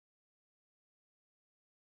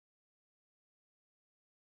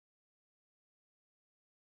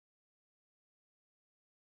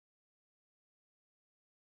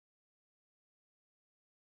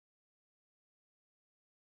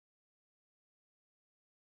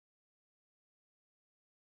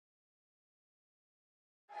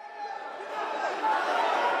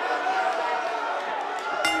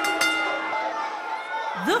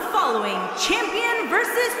The following champion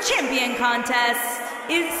versus champion contest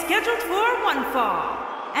is scheduled for one fall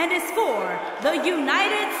and is for the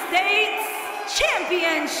United States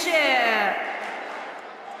Championship.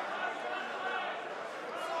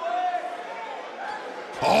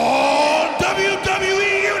 On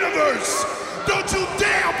WWE Universe, don't you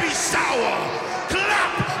dare be sour.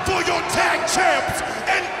 Clap for your tag champs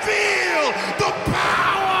and feel the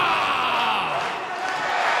power.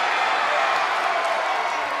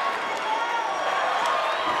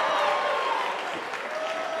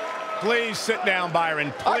 Please sit down,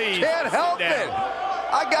 Byron. Please. I can't help it.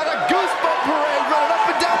 I got a goosebump parade running up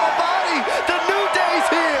and down my body. The New Day's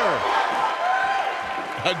here.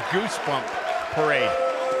 A goosebump parade.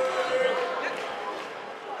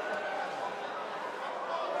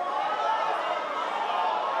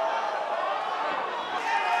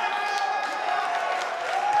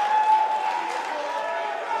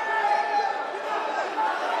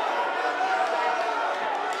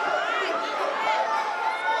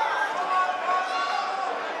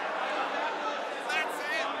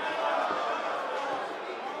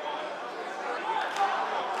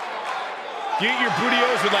 Do you eat your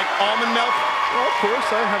burritos with like almond milk? Well, of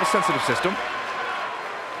course, I have a sensitive system.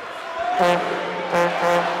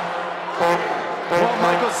 Well,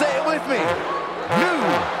 Michael, say it with me. New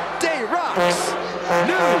Day rocks.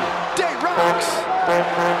 New Day rocks.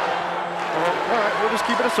 All right, we'll just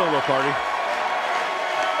keep it a solo party.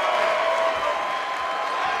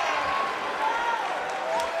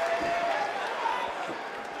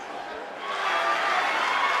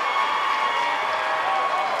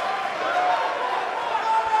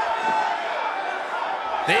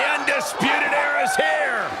 The Undisputed Era's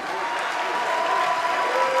here.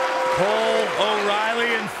 Cole,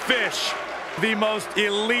 O'Reilly, and Fish, the most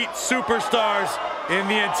elite superstars in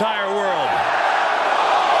the entire world.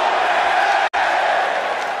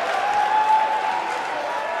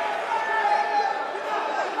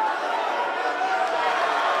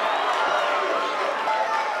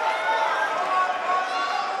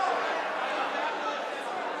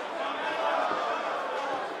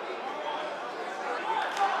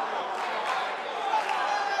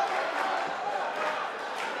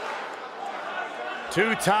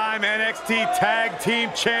 Two-time NXT Tag Team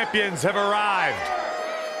Champions have arrived.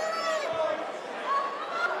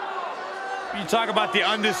 You talk about the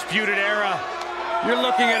Undisputed Era, you're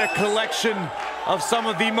looking at a collection of some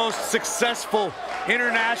of the most successful,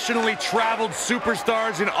 internationally traveled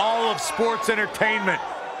superstars in all of sports entertainment.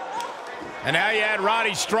 And now you add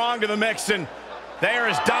Roddy Strong to the mix, and they are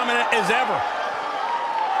as dominant as ever.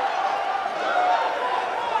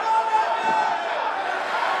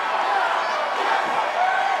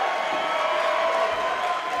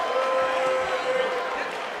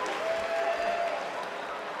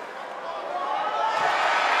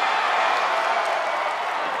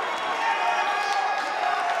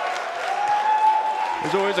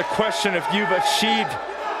 There's always a question if you've achieved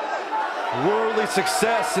worldly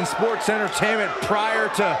success in sports entertainment prior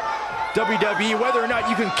to WWE, whether or not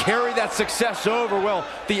you can carry that success over. Well,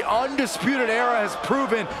 the Undisputed Era has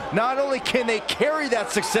proven not only can they carry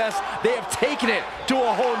that success, they have taken it to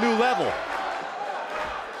a whole new level.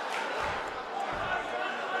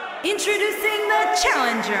 Introducing the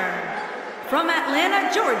challenger from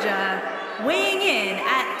Atlanta, Georgia, weighing in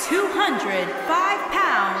at 205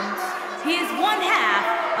 pounds. He is one half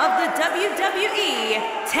of the WWE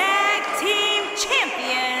Tag Team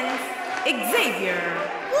Champions, Xavier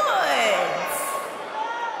Woods.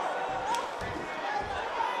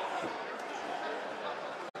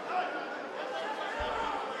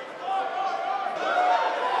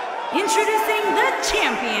 Introducing the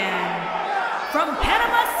champion from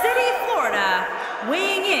Panama City, Florida,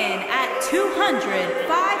 weighing in at 205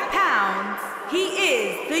 pounds. He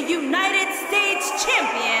is the United States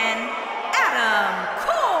Champion, Adam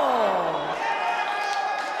Cole.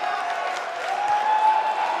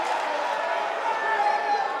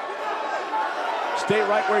 Stay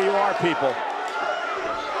right where you are, people.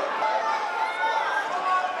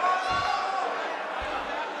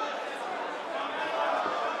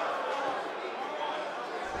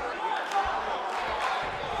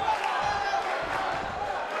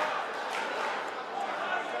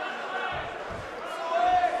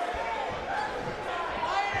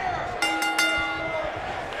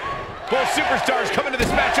 Both superstars come into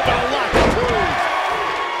this matchup with a lot to prove.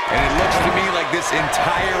 And it looks to me like this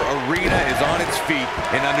entire arena is on its feet,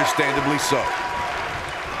 and understandably so.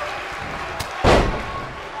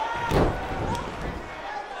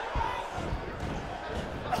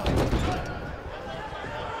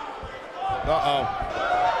 Uh-oh.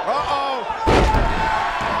 Uh-oh.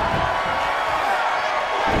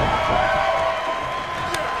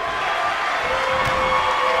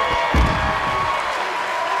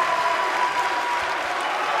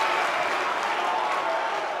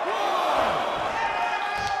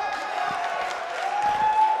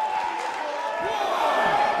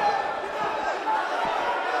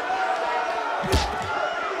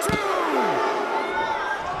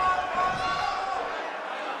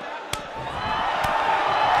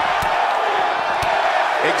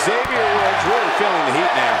 Xavier Woods really feeling the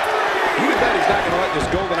heat now. You would bet he's not going to let this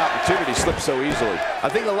golden opportunity slip so easily. I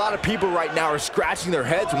think a lot of people right now are scratching their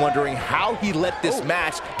heads wondering how he let this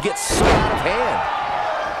match get so out of hand.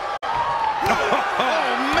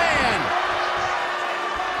 Oh, man!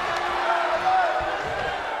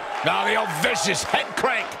 Now the old vicious head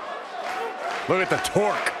crank. Look at the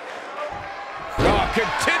torque. Oh,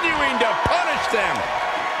 continuing to punish them.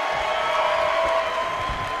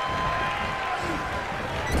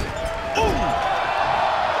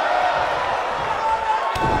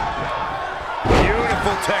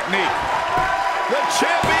 Beautiful technique. The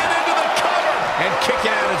champion into the cover. And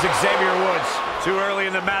kicking out is Xavier Woods. Too early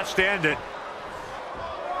in the match to end it.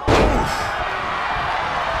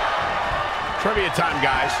 Trivia time,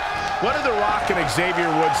 guys. What do The Rock and Xavier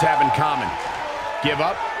Woods have in common? Give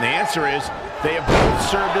up? The answer is they have both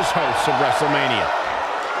served as hosts of WrestleMania.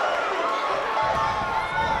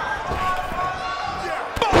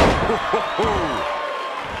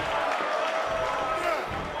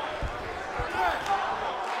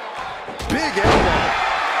 Big elbow.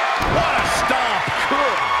 What a stomp!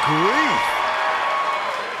 Good grief.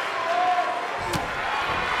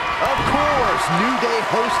 Of course, New Day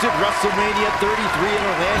hosted WrestleMania 33 in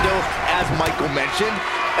Orlando, as Michael mentioned,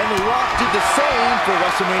 and The Rock did the same for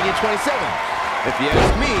WrestleMania 27. If you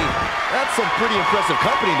ask me, that's some pretty impressive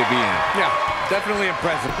company to be in. Yeah, definitely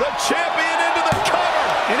impressive. The champion into the cover!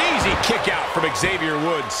 An easy kick out from Xavier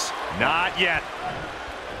Woods. Not yet.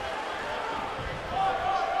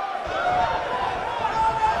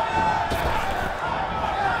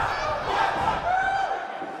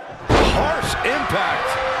 Harsh impact.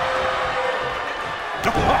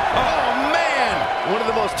 Oh, man! One of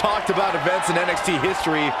the most talked about events in NXT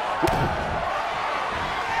history.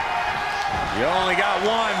 You only got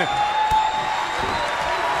one.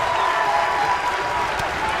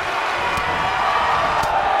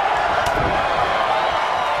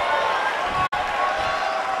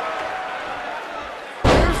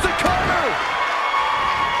 There's the cover!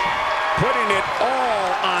 Putting it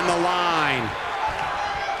all on the line.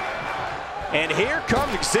 And here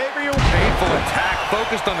comes Xavier. Painful attack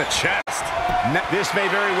focused on the chest. This may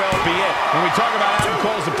very well be it. When we talk about Adam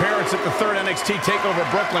Cole's appearance at the third NXT TakeOver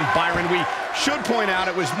Brooklyn, Byron, we should point out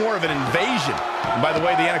it was more of an invasion. And by the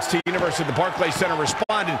way, the NXT Universe at the Barclays Center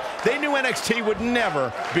responded. They knew NXT would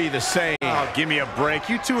never be the same. Oh, give me a break.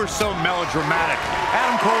 You two are so melodramatic.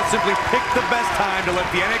 Adam Cole simply picked the best time to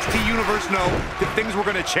let the NXT Universe know that things were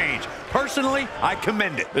going to change. Personally, I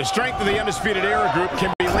commend it. The strength of the Undisputed Era group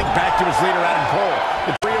can be linked back to its leader, Adam Cole.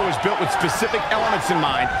 The trio was built with specific elements in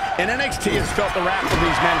mind, and NXT has felt the wrath of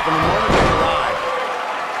these men from the moment they arrived.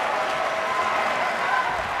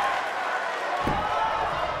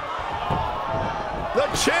 The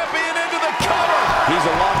champion into the cover! He's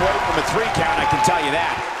a long way from a 3 count, I can tell you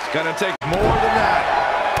that. It's going to take more than that.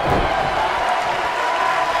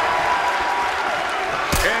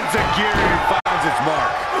 And Xavier finds its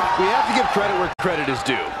mark. We have to give credit where credit is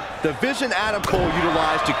due. The vision Adam Cole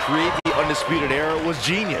utilized to create the Undisputed Era was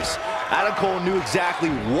genius. Adam Cole knew exactly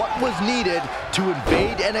what was needed to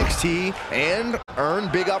invade NXT and earn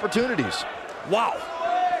big opportunities. Wow.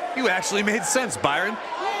 You actually made sense, Byron.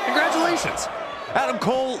 Congratulations. Adam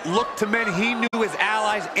Cole looked to men he knew as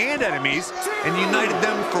allies and enemies and united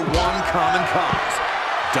them for one common cause: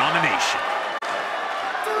 domination.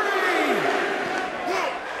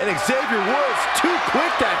 And Xavier Woods too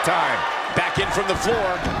quick that time. Back in from the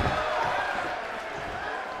floor.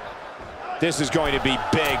 This is going to be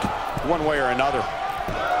big, one way or another.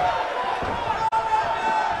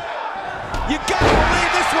 You gotta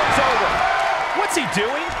believe this one's over. What's he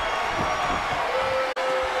doing?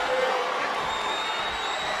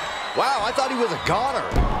 Wow, I thought he was a goner.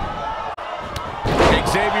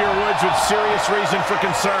 Xavier Woods with serious reason for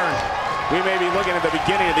concern. We may be looking at the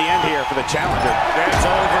beginning of the end here for the challenger. It's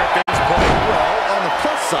over at this point. Well, on the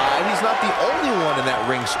plus side, he's not the only one in that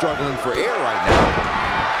ring struggling for air right now.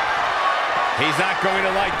 He's not going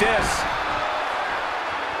to like this.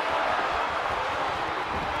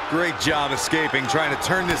 Great job escaping, trying to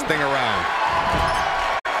turn this thing around.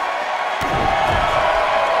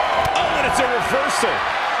 Oh, and it's a reversal.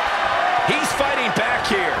 He's fighting back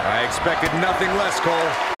here. I expected nothing less, Cole.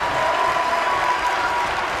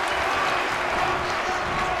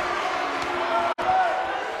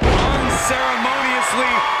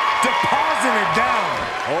 Unceremoniously deposited down.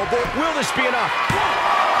 Oh, boy, will this be enough?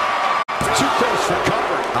 Too close for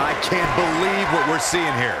comfort. I can't believe what we're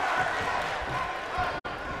seeing here.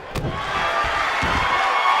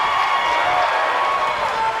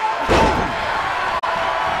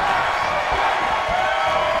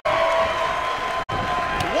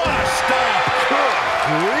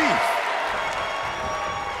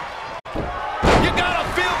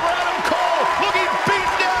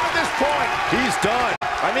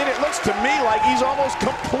 looks to me like he's almost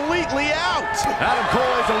completely out. Adam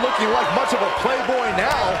Cole isn't looking like much of a playboy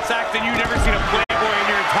now. Saxton, you've never seen a playboy in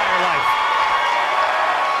your entire life.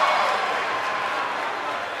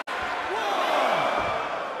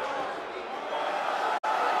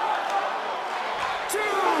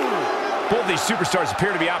 Both these superstars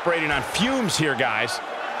appear to be operating on fumes here, guys.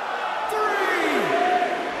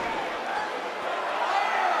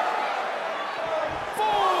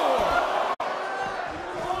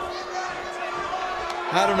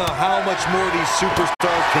 I don't know how much more these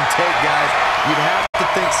superstars can take, guys. You'd have to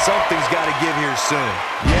think something's got to give here soon.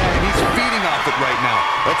 Yeah, and he's feeding off it right now.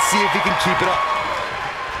 Let's see if he can keep it up.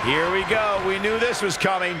 Here we go. We knew this was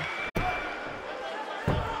coming. What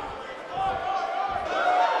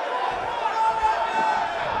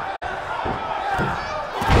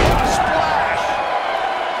a splash!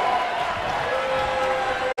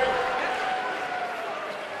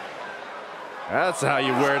 That's how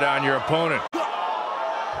you wear down your opponent.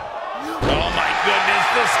 Oh, my goodness,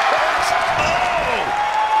 this hurts. Oh!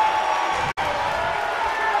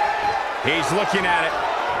 He's looking at it.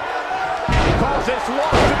 He calls this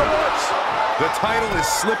lost in the woods. The title is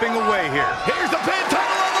slipping away here. Here's the pin,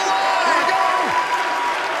 title on the line. Here we go.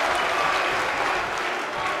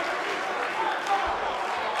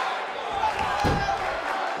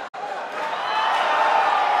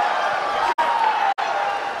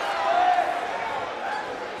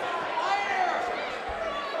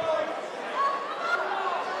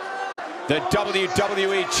 The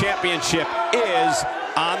WWE Championship is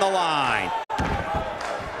on the line.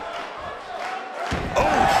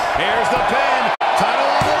 Oh, here's the pin. Title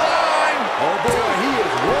on the line. Oh, boy, he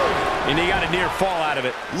is rolling. And he got a near fall out of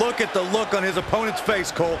it. Look at the look on his opponent's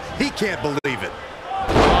face, Cole. He can't believe it.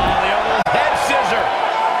 Oh, the old head scissor.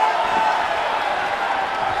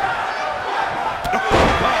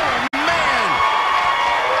 Oh, man.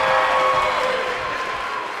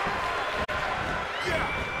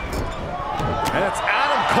 And it's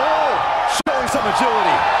Adam Cole showing some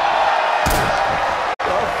agility.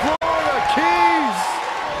 The Florida Keys.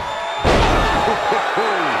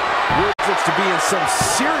 Woods looks to be in some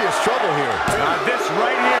serious trouble here. This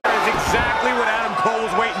right here is exactly what Adam Cole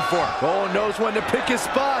was waiting for. Cole knows when to pick his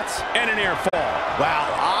spots. And a near fall. Wow,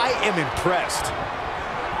 I am impressed.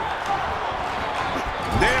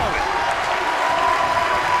 Nailed it.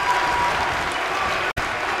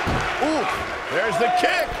 Ooh, there's the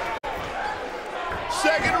kick.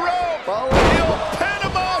 Second rope. Follow. The old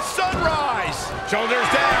Panama Sunrise. Shoulders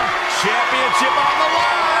down. Championship on the line.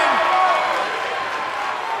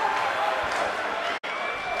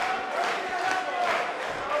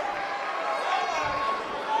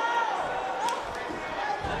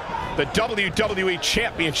 The WWE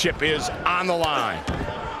Championship is on the line.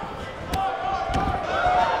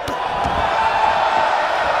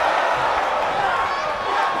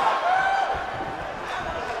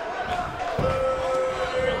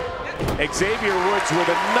 Xavier Woods with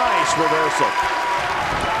a nice reversal.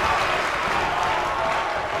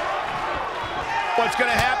 What's going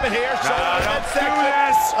to happen here? Let's do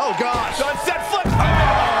this. Oh, gosh. Sunset flip. Oh,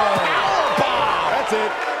 powerbomb. That's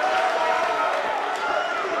it.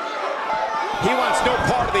 He wants no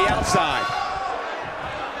part of the outside.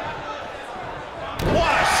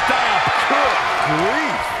 What a stomp. Good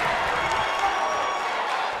grief.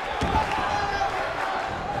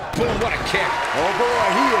 Boom, what a kick. Oh, boy,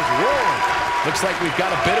 he is rolling. Looks like we've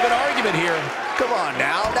got a bit of an argument here. Come on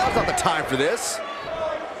now. Now's not the time for this.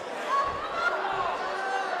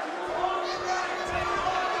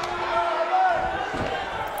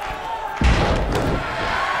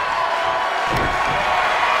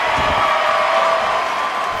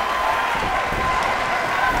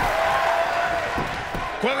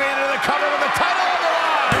 Quickly into the cover with the title on the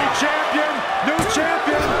line. New champion, new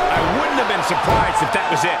champion. I wouldn't have been surprised if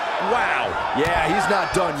that was it. Wow. Yeah, he's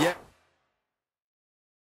not done yet.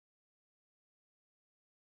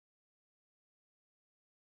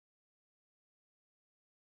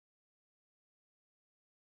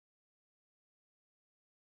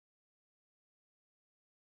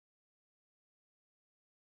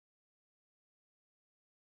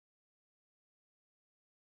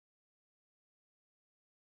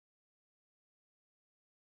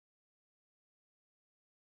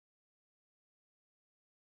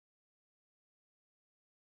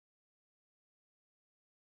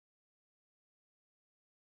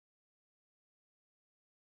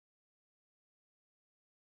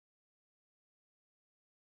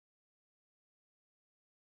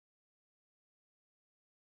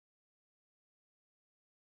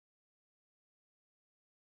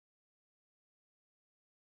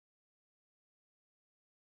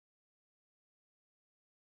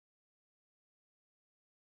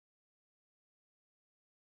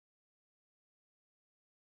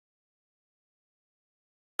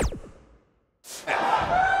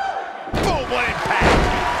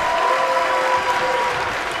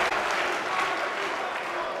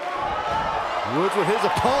 goes with his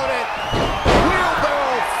opponent.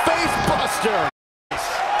 Wheelbarrow face buster.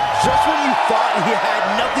 Just when you thought he had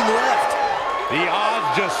nothing left. The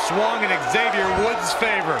odds just swung in Xavier Woods'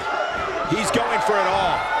 favor. He's going for it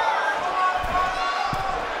all.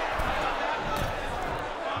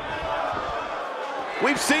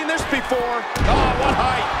 We've seen this before. Oh, what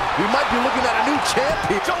height. We might be looking at a new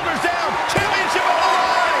champion. Shoulders down. Championship on the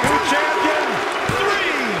line. New champion.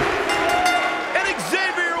 3. And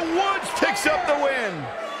Xavier Woods picks up the win.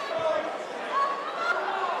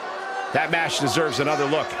 That match deserves another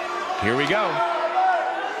look. Here we go.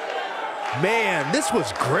 Man, this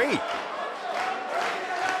was great.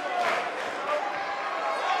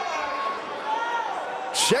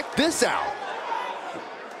 Check this out.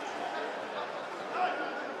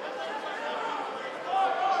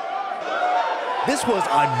 This was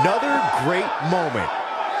another great moment.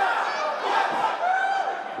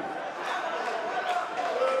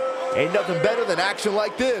 Ain't nothing better than action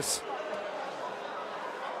like this.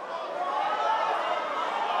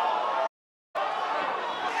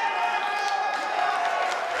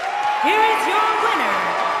 Here is your winner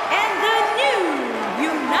and the new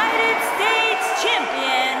United States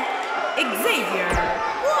Champion, Xavier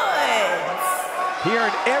Woods. He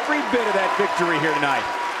earned every bit of that victory here tonight.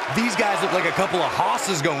 These guys look like a couple of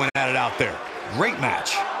hosses going at it out there. Great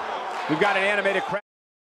match. We've got an animated crowd.